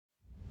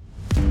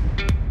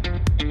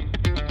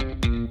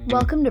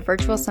Welcome to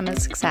Virtual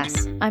Summit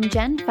Success. I'm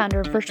Jen,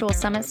 founder of Virtual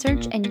Summit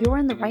Search, and you're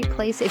in the right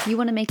place if you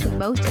want to make the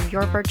most of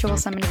your Virtual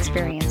Summit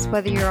experience,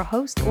 whether you're a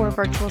host or a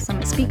Virtual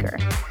Summit speaker.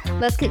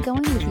 Let's get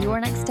going with your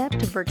next step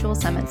to Virtual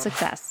Summit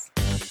Success.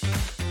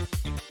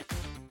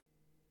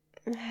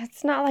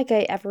 It's not like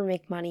I ever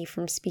make money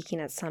from speaking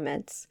at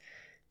summits.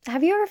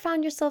 Have you ever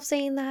found yourself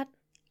saying that?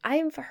 I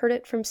have heard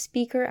it from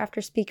speaker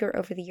after speaker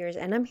over the years,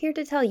 and I'm here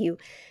to tell you,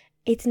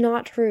 it's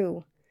not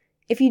true.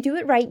 If you do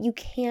it right, you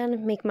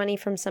can make money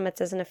from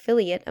summits as an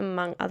affiliate,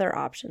 among other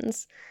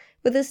options.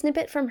 With a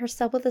snippet from her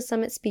Sell with the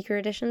Summit Speaker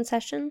Edition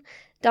session,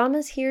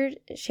 Dama's here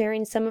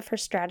sharing some of her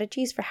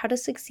strategies for how to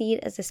succeed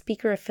as a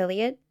speaker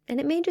affiliate, and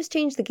it may just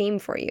change the game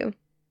for you.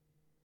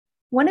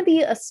 Want to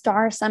be a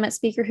star summit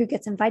speaker who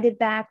gets invited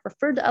back,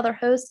 referred to other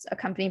hosts,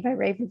 accompanied by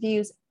rave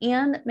reviews,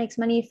 and makes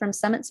money from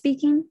summit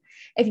speaking?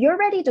 If you're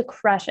ready to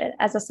crush it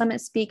as a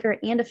summit speaker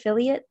and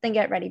affiliate, then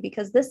get ready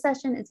because this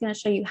session is going to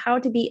show you how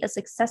to be a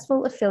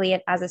successful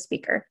affiliate as a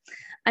speaker.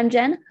 I'm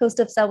Jen, host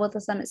of Sell with the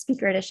Summit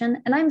Speaker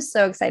Edition, and I'm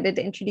so excited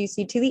to introduce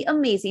you to the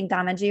amazing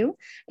Dama Ju,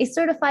 a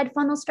certified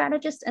funnel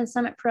strategist and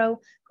summit pro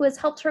who has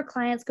helped her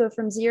clients go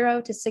from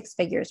 0 to 6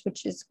 figures,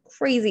 which is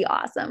crazy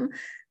awesome.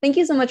 Thank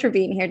you so much for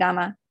being here,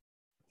 Dama.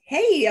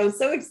 Hey, I'm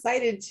so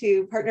excited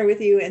to partner with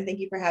you and thank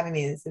you for having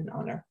me. It's an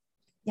honor.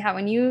 Yeah,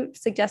 when you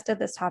suggested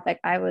this topic,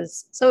 I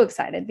was so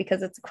excited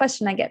because it's a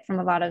question I get from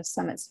a lot of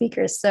summit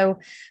speakers. So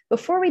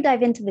before we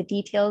dive into the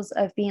details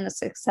of being a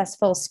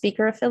successful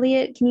speaker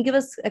affiliate, can you give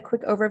us a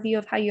quick overview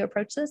of how you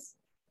approach this?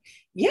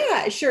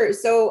 Yeah, sure.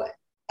 So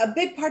a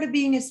big part of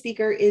being a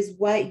speaker is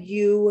what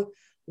you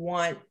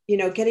want,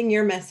 getting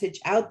your message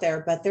out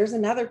there. But there's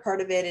another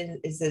part of it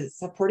is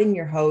supporting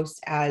your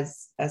host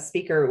as a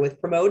speaker with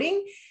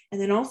promoting and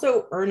then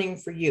also earning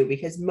for you,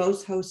 because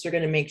most hosts are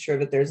going to make sure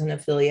that there's an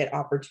affiliate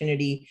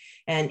opportunity.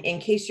 And in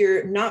case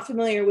you're not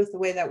familiar with the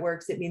way that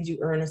works, it means you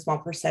earn a small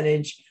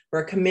percentage or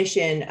a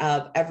commission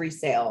of every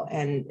sale.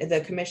 And the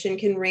commission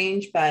can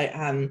range, but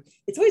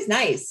it's always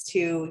nice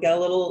to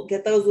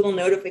get those little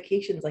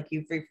notifications like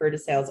you've referred to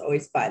sales,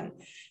 always fun.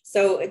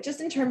 So just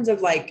in terms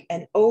of like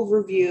an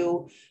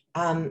overview,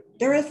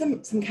 there are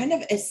some kind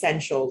of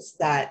essentials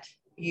that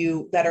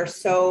are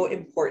so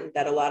important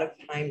that a lot of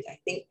times I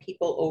think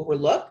people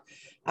overlook.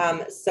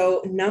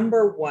 So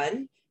number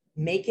one,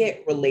 make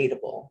it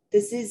relatable.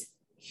 This is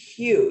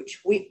huge.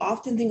 We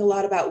often think a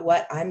lot about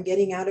what I'm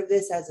getting out of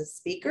this as a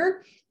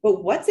speaker,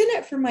 but what's in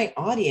it for my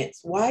audience?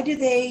 Why do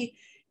they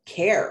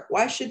care?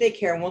 Why should they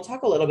care? And we'll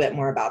talk a little bit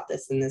more about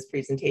this in this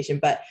presentation,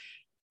 but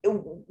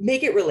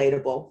make it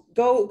relatable.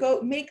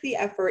 Go make the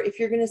effort. If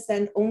you're going to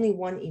send only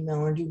one email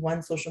or do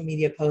one social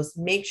media post,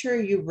 make sure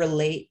you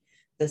relate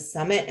the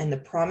summit and the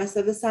promise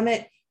of the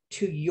summit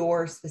to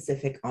your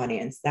specific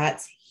audience.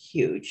 That's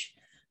huge.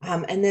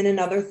 And then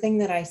another thing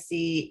that I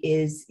see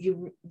is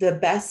the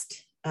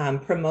best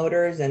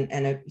promoters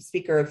and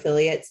speaker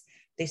affiliates,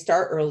 they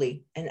start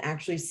early and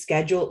actually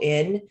schedule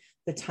in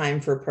the time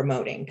for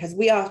promoting. Because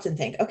we often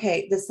think,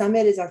 okay, the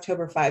summit is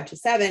October 5 to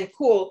 7,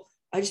 cool.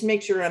 I just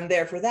make sure I'm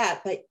there for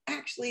that. But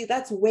actually,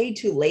 that's way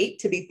too late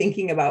to be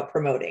thinking about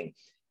promoting.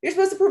 You're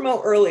supposed to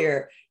promote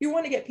earlier. You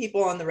want to get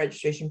people on the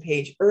registration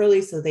page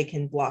early so they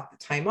can block the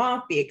time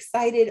off, be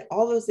excited,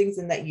 all those things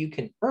and that you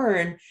can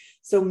earn.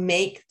 So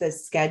make the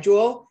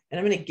schedule. And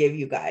I'm going to give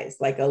you guys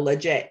like a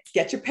legit,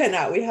 get your pen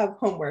out. We have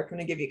homework. I'm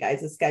going to give you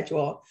guys a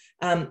schedule.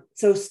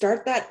 So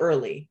start that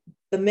early.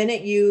 The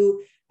minute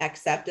you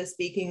accept a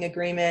speaking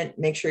agreement,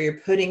 make sure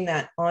you're putting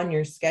that on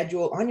your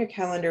schedule, on your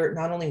calendar,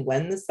 not only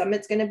when the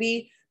summit's going to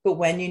be, but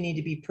when you need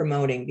to be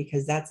promoting,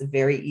 because that's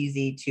very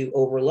easy to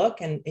overlook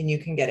and you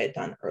can get it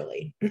done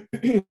early.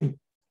 And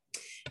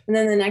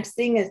then the next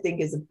thing I think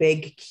is a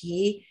big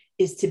key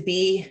is to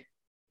be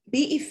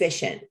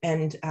efficient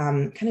and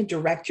kind of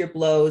direct your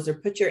blows or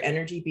put your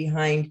energy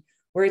behind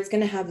where it's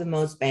going to have the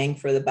most bang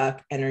for the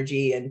buck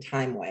energy and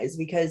time wise,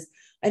 because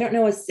I don't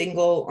know a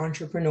single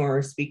entrepreneur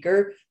or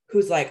speaker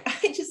who's like,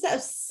 I just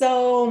have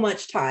so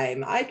much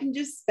time. I can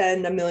just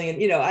spend $1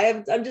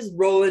 million, I'm just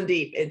rolling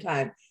deep in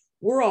time.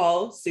 We're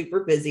all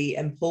super busy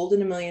and pulled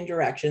in a million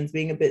directions.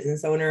 Being a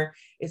business owner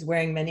is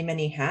wearing many,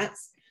 many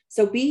hats.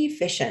 So be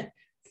efficient.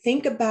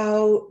 Think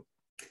about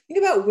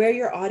where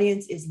your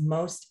audience is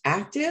most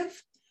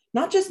active,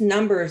 not just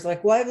numbers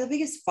like, well, I have the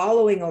biggest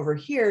following over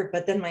here,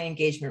 but then my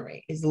engagement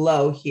rate is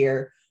low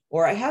here.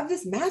 Or I have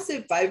this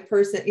massive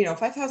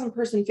 5,000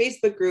 person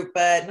Facebook group,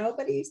 but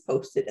nobody's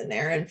posted in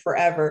there in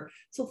forever.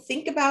 So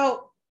think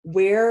about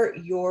where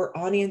your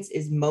audience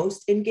is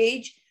most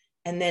engaged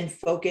and then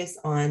focus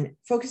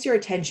your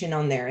attention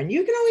on there. And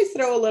you can always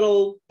throw a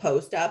little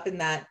post up in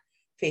that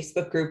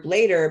Facebook group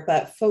later,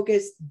 but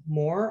focus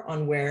more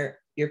on where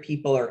your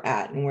people are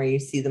at and where you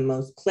see the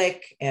most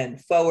click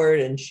and forward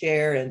and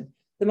share and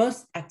the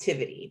most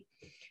activity.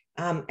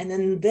 And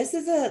then this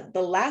is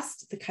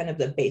the kind of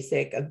the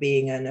basic of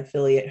being an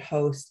affiliate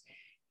host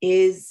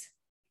is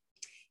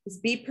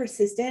be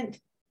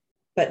persistent,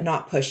 but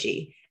not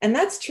pushy. And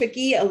that's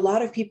tricky. A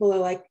lot of people are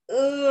like,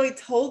 oh, I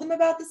told them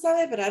about the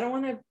summit, but I don't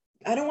want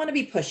to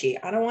be pushy.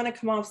 I don't want to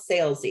come off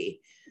salesy.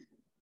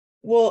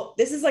 Well,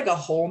 this is like a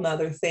whole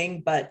nother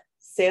thing, but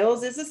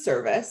sales is a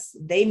service.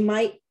 They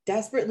might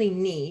desperately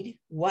need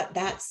what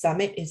that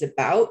summit is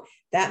about.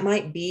 That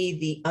might be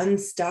the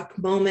unstuck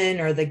moment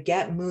or the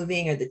get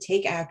moving or the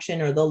take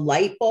action or the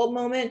light bulb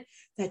moment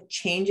that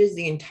changes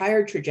the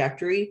entire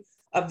trajectory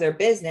of their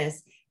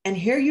business. And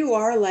here you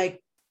are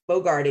like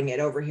bogarting it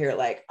over here,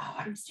 like, oh,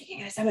 I'm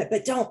speaking at a summit,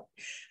 but I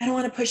don't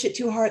want to push it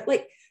too hard.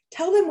 Like,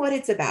 tell them what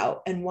it's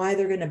about and why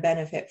they're going to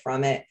benefit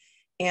from it.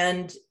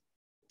 And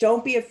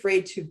don't be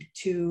afraid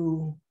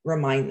to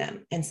remind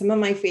them. And some of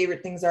my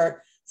favorite things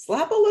are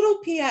slap a little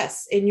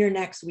PS in your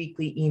next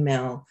weekly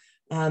email.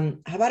 How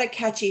about a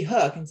catchy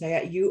hook and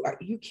say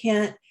you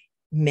can't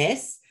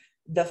miss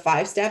the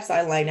 5 steps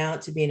I line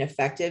out to be an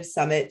effective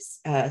summit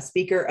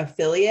speaker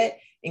affiliate,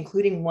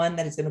 including one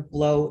that is going to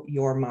blow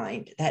your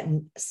mind that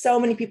so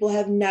many people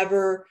have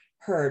never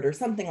heard or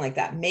something like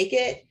that. Make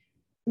it.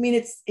 I mean,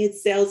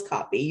 it's sales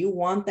copy. You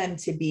want them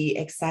to be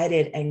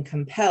excited and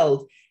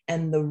compelled.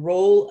 And the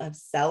role of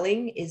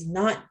selling is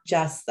not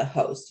just the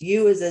host.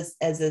 You as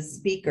a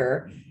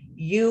speaker,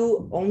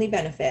 you only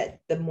benefit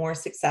the more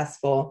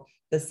successful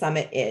the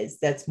summit is.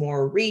 That's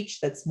more reach,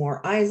 that's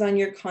more eyes on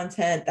your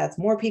content, that's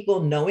more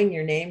people knowing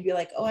your name. Be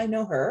like, oh, I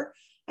know her.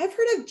 I've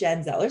heard of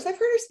Jen Zellers. I've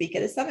heard her speak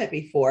at a summit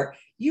before.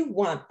 You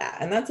want that.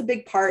 And that's a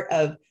big part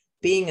of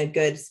being a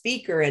good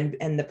speaker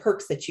and the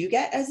perks that you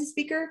get as a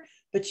speaker.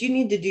 But you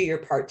need to do your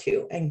part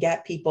too and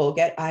get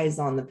eyes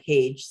on the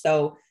page.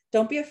 So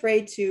don't be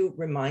afraid to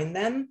remind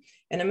them.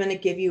 And I'm going to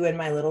give you in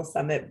my little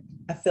summit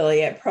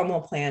affiliate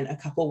promo plan a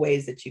couple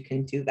ways that you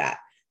can do that.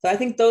 So I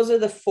think those are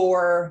the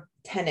 4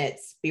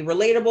 tenets. Be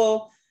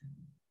relatable,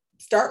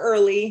 start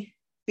early,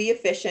 be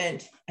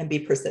efficient, and be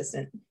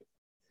persistent.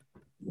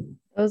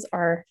 Those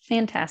are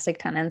fantastic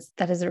tenets.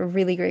 That is a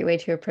really great way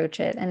to approach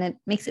it. And it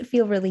makes it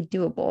feel really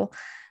doable.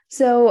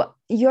 So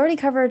you already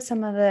covered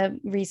some of the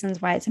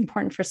reasons why it's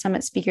important for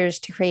summit speakers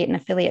to create an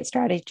affiliate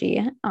strategy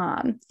in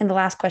the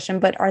last question,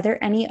 but are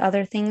there any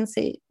other things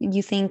that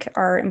you think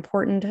are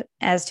important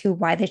as to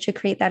why they should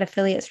create that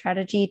affiliate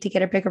strategy to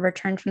get a bigger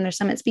return from their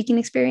summit speaking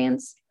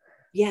experience?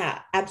 Yeah,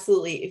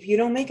 absolutely. If you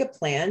don't make a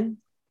plan,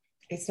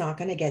 it's not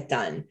going to get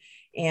done.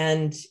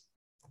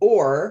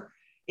 Or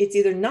it's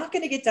either not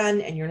going to get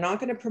done and you're not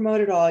going to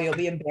promote at all. You'll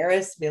be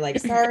embarrassed, be like,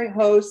 sorry,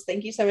 host,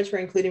 thank you so much for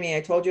including me.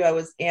 I told you I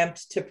was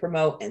amped to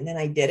promote and then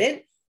I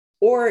didn't.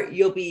 Or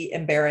you'll be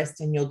embarrassed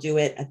and you'll do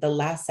it at the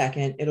last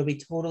second. It'll be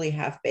totally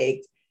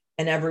half-baked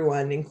and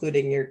everyone,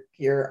 including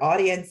your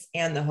audience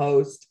and the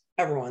host,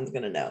 everyone's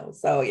going to know.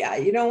 So yeah,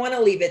 you don't want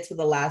to leave it to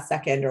the last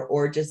second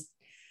or just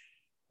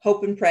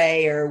hope and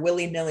pray or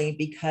willy-nilly,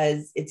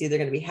 because it's either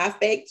going to be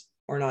half-baked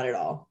or not at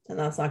all. And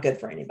that's not good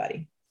for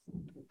anybody.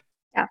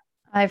 Yeah,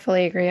 I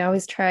fully agree. I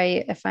always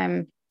try, if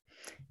I'm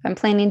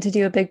planning to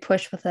do a big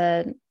push with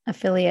an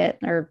affiliate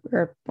or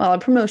a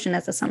promotion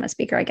as a summit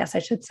speaker, I guess I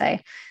should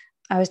say,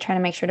 I always try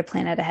to make sure to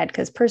plan it ahead,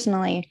 because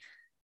personally,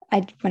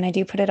 when I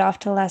do put it off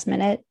to the last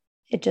minute,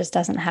 it just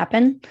doesn't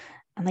happen.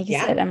 And like you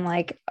said, I'm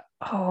like,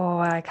 oh,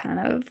 I kind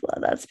of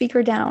let that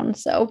speaker down.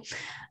 So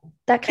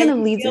that kind of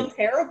leads feel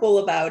terrible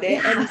about it.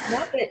 Yeah. And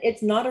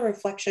it's not a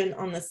reflection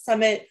on the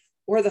summit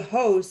or the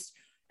host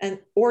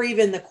or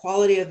even the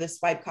quality of the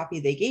swipe copy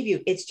they gave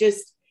you. It's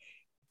just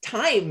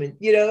time,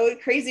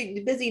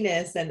 crazy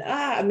busyness and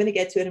I'm going to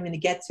get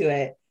to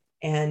it.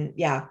 And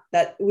yeah,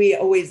 that I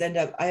always end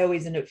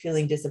up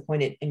feeling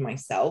disappointed in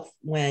myself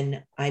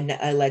when I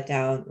let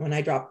down, when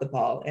I drop the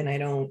ball and I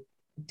don't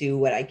do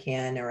what I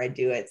can, or I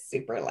do it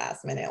super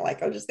last minute.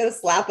 Like, I'm just going to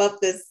slap up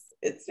this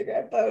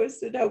Instagram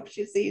post and hope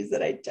she sees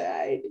that I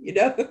tried,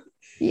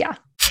 Yeah.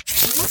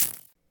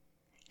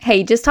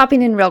 Hey, just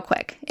hopping in real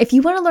quick. If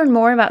you want to learn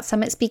more about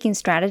summit speaking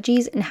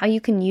strategies and how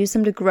you can use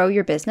them to grow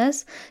your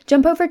business,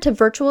 jump over to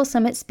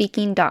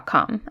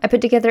virtualsummitspeaking.com. I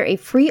put together a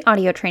free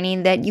audio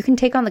training that you can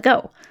take on the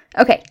go.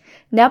 Okay,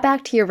 now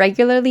back to your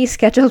regularly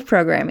scheduled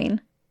programming.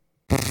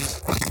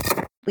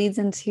 Leads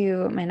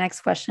into my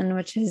next question,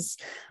 which is,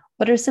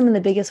 what are some of the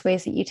biggest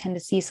ways that you tend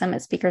to see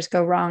summit speakers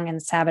go wrong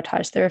and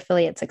sabotage their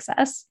affiliate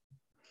success?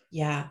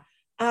 Yeah.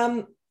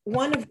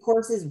 One, of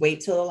course, is wait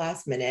till the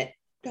last minute.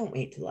 Don't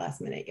wait till the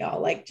last minute,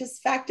 y'all. Like,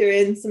 just factor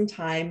in some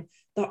time.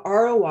 The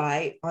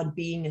ROI on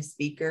being a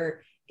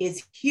speaker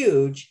is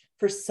huge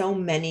for so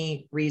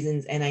many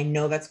reasons. And I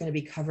know that's going to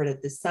be covered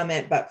at the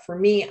summit. But for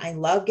me, I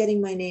love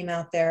getting my name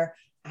out there.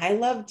 I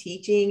love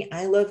teaching.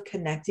 I love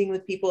connecting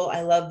with people.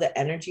 I love the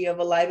energy of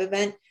a live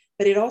event.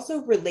 But it also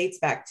relates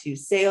back to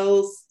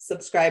sales,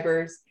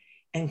 subscribers,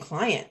 and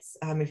clients.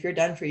 If you're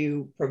done for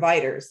you,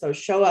 providers. So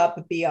show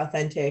up, be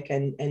authentic,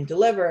 and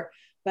deliver.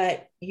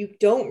 But you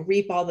don't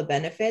reap all the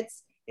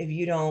benefits if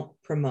you don't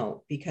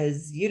promote,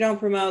 because you don't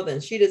promote,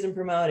 then she doesn't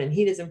promote and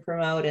he doesn't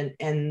promote,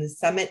 and the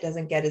summit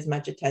doesn't get as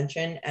much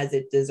attention as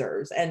it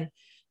deserves. And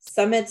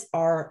summits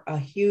are a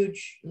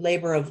huge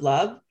labor of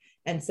love.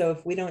 And so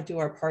if we don't do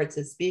our parts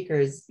as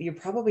speakers, you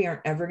probably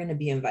aren't ever going to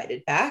be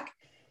invited back.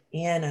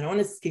 And I don't want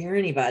to scare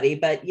anybody,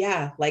 but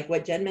yeah, like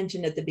what Jen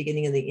mentioned at the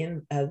beginning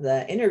of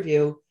the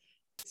interview,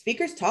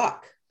 speakers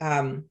talk.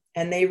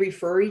 and they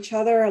refer each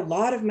other. A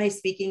lot of my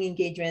speaking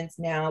engagements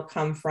now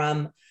come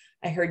from,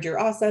 I heard you're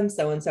awesome,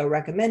 so-and-so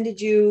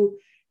recommended you.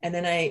 And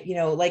then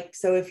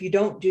so if you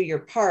don't do your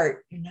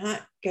part, you're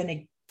not going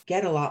to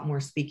get a lot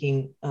more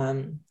speaking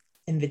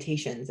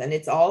invitations, and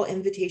it's all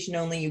invitation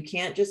only. You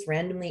can't just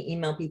randomly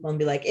email people and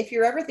be like, if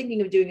you're ever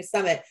thinking of doing a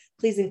summit,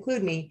 please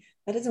include me.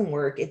 That doesn't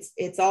work.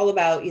 It's all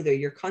about either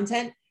your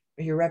content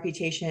or your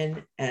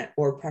reputation,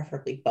 or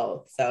preferably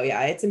both. So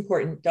yeah, it's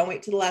important. Don't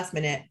wait till the last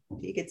minute.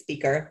 Be a good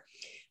speaker.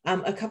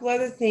 A couple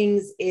other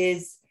things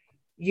is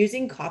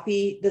using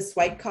copy, the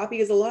swipe copy,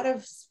 is a lot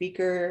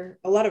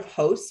of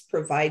hosts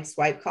provide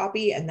swipe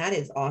copy, and that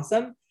is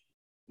awesome.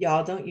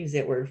 Y'all don't use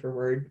it word for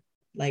word.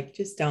 Like,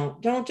 just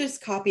don't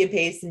just copy and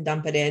paste and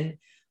dump it in.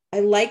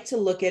 I like to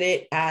look at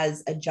it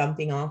as a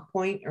jumping off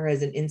point or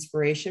as an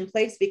inspiration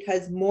place,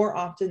 because more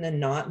often than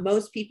not,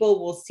 most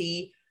people will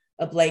see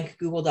a blank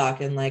Google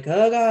Doc and like,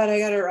 oh God, I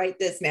got to write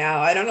this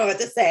now. I don't know what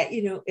to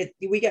say.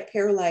 We get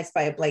paralyzed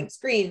by a blank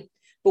screen.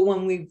 But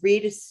when we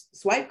read a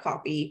swipe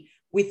copy,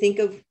 we think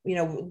of,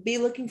 be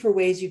looking for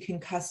ways you can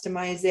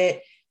customize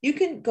it. You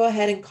can go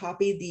ahead and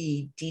copy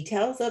the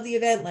details of the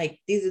event. Like,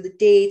 these are the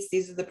dates,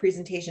 these are the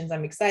presentations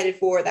I'm excited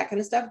for, that kind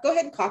of stuff. Go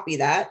ahead and copy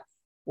that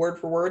word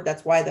for word.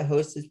 That's why the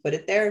host has put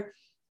it there.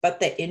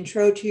 But the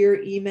intro to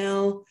your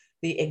email,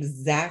 the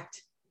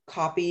exact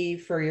copy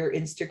for your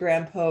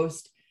Instagram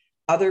post,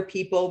 other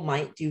people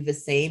might do the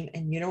same,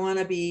 and you don't want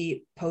to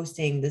be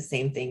posting the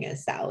same thing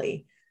as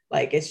Sally.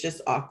 Like, it's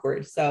just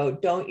awkward. So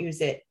don't use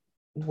it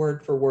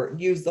word for word.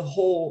 Use the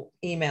whole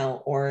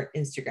email or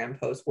Instagram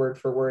post word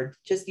for word.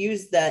 Just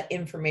use the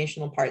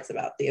informational parts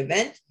about the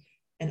event,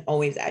 and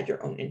always add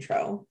your own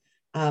intro.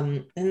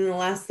 And then the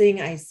last thing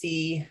I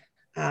see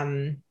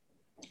that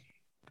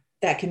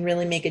can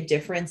really make a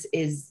difference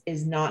is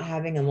not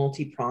having a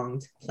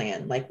multi-pronged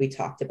plan, like we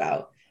talked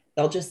about.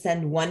 They'll just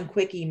send one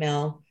quick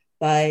email,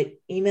 but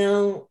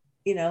email,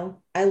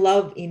 I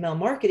love email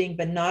marketing,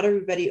 but not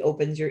everybody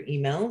opens your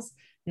emails.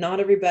 Not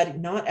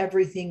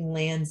everything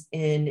lands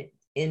in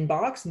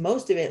inbox.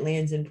 Most of it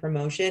lands in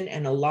promotion,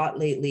 and a lot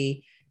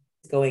lately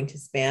is going to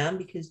spam,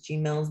 because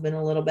Gmail's been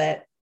a little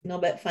bit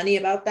funny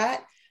about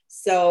that.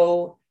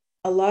 So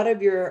a lot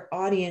of your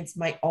audience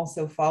might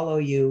also follow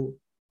you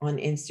on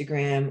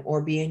Instagram,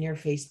 or be in your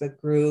Facebook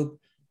group,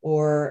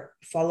 or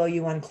follow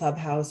you on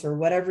Clubhouse, or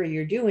whatever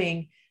you're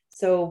doing.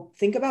 So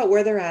think about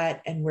where they're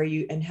at and where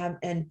you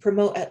and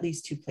promote at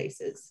least 2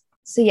 places.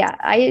 So yeah,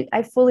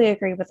 I fully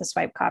agree with the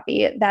swipe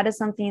copy. That is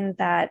something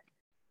that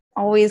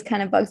always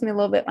kind of bugs me a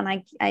little bit when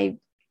I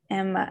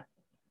am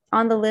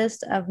on the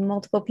list of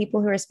multiple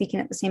people who are speaking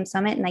at the same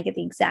summit, and I get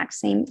the exact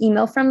same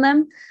email from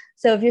them.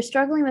 So if you're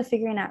struggling with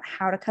figuring out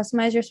how to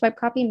customize your swipe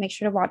copy, make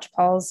sure to watch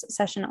Paul's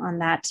session on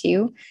that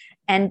too.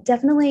 And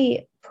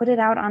definitely put it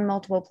out on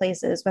multiple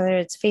places, whether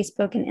it's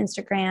Facebook and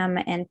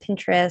Instagram and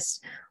Pinterest,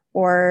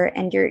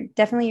 and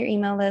your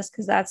email list,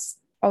 because that's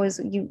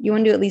always, you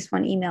want to do at least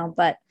one email.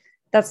 But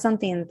that's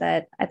something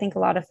that I think a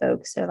lot of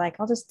folks are like,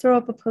 I'll just throw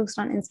up a post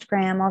on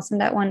Instagram, I'll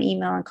send out one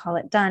email and call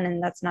it done.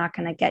 And that's not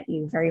going to get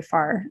you very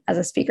far as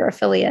a speaker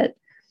affiliate.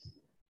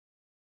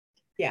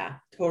 Yeah,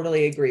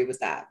 totally agree with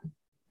that.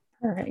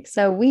 Perfect.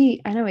 So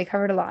I know we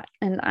covered a lot,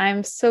 and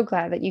I'm so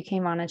glad that you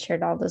came on and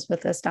shared all this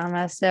with us,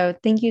 Dama. So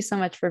thank you so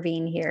much for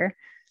being here.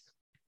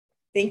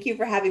 Thank you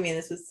for having me.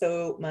 This was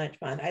so much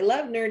fun. I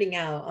love nerding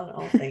out on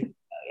all things. So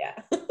yeah.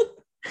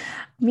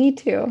 Me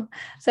too.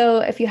 So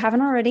if you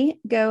haven't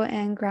already, go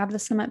and grab the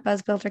Summit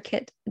Buzz Builder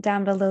Kit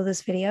down below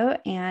this video.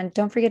 And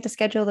don't forget to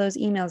schedule those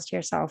emails to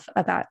yourself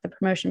about the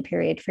promotion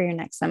period for your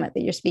next summit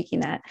that you're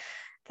speaking at.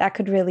 That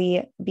could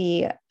really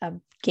be a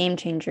game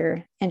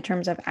changer in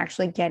terms of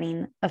actually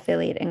getting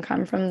affiliate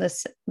income from the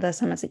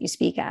summits that you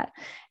speak at.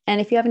 And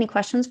if you have any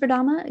questions for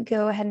Dama,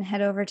 go ahead and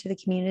head over to the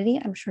community.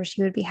 I'm sure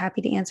she would be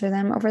happy to answer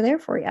them over there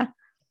for you.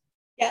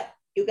 Yep,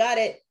 you got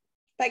it.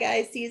 Bye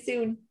guys. See you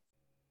soon.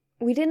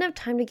 We didn't have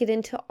time to get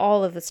into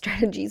all of the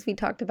strategies we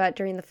talked about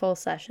during the full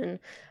session.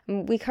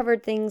 We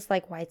covered things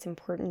like why it's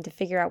important to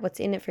figure out what's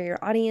in it for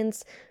your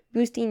audience,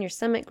 boosting your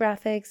summit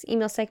graphics,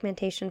 email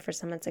segmentation for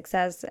summit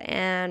success,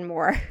 and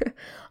more.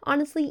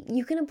 Honestly,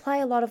 you can apply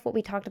a lot of what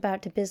we talked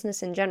about to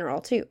business in general,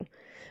 too.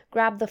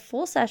 Grab the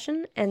full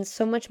session and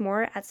so much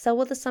more at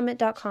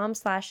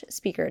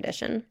sellwiththesummit.com/speaker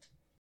edition.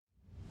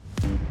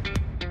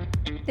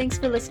 Thanks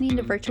for listening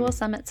to Virtual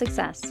Summit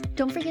Success.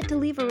 Don't forget to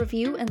leave a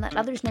review and let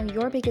others know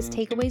your biggest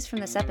takeaways from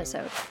this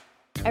episode.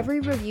 Every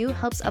review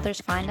helps others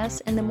find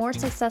us, and the more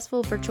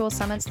successful virtual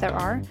summits there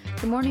are,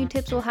 the more new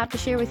tips we'll have to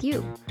share with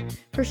you.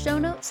 For show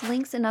notes,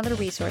 links, and other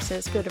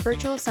resources, go to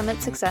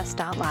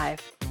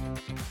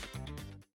virtualsummitsuccess.live.